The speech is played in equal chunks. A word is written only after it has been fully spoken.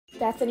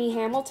Bethany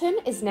Hamilton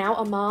is now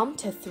a mom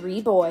to 3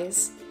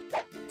 boys.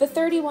 The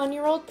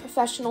 31-year-old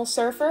professional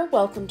surfer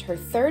welcomed her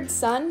third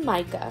son,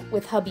 Micah,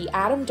 with hubby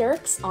Adam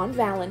Dirks on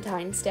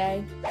Valentine's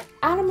Day.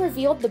 Adam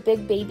revealed the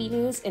big baby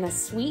news in a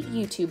sweet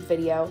YouTube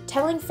video,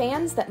 telling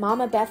fans that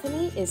Mama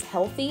Bethany is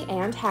healthy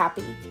and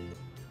happy.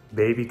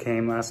 Baby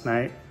came last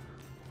night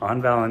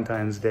on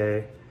Valentine's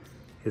Day.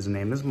 His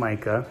name is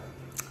Micah.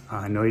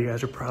 I know you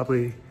guys are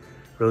probably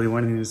really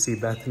wanting to see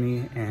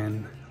Bethany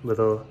and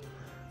little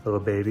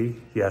baby.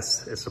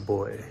 Yes, it's a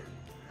boy.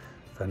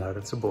 Found out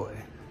it's a boy.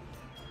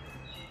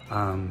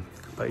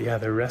 But yeah,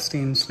 they're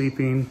resting,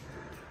 sleeping.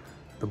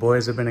 The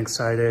boys have been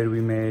excited. We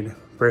made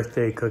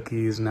birthday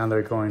cookies. Now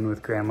they're going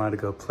with grandma to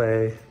go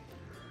play.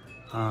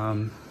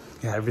 Yeah,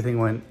 everything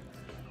went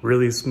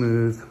really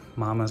smooth.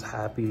 Mama's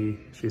happy,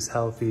 she's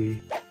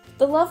healthy.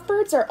 The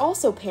lovebirds are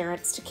also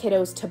parents to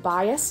kiddos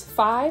Tobias,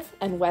 5,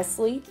 and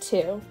Wesley,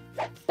 2.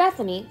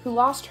 Bethany, who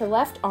lost her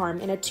left arm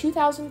in a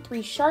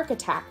 2003 shark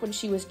attack when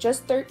she was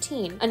just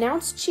 13,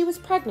 announced she was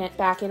pregnant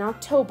back in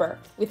October,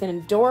 with an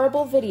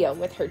adorable video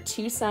with her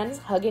 2 sons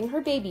hugging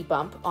her baby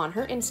bump on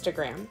her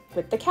Instagram,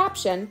 with the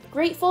caption,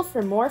 "Grateful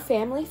for more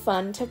family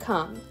fun to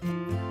come."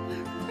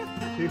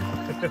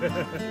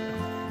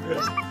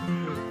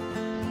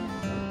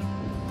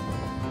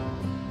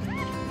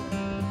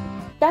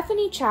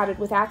 Bethany chatted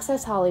with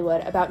Access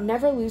Hollywood about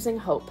never losing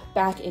hope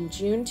back in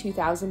June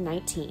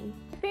 2019.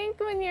 I think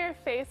when you're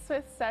faced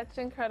with such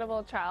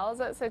incredible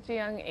trials at such a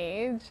young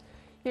age,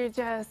 you're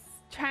just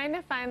trying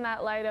to find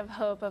that light of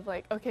hope of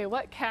like, okay,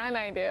 what can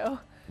I do?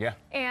 Yeah.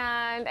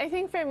 And I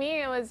think for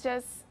me it was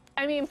just,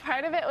 I mean,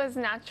 part of it was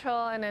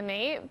natural and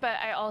innate, but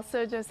I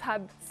also just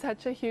had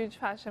such a huge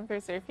passion for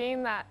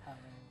surfing that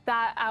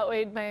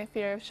outweighed my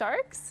fear of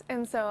sharks.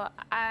 And so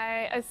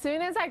as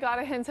soon as I got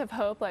a hint of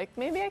hope, like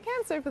maybe I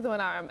can surf with one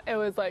arm, it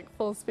was like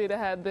full speed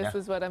ahead, this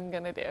is what I'm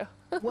gonna do.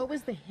 What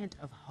was the hint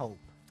of hope?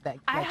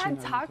 I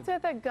had talked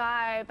with a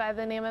guy by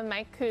the name of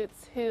Micah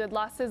who had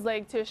lost his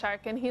leg to a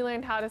shark, and he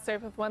learned how to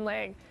surf with one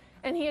leg.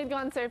 And he had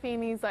gone surfing,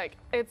 and he's like,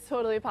 it's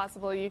totally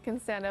possible, you can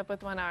stand up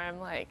with one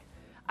arm, like,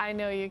 I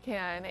know you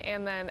can.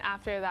 And then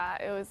after that,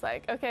 it was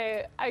like,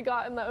 okay, I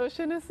got in the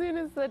ocean as soon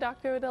as the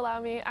doctor would allow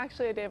me.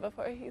 Actually, a day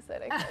before he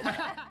said I could.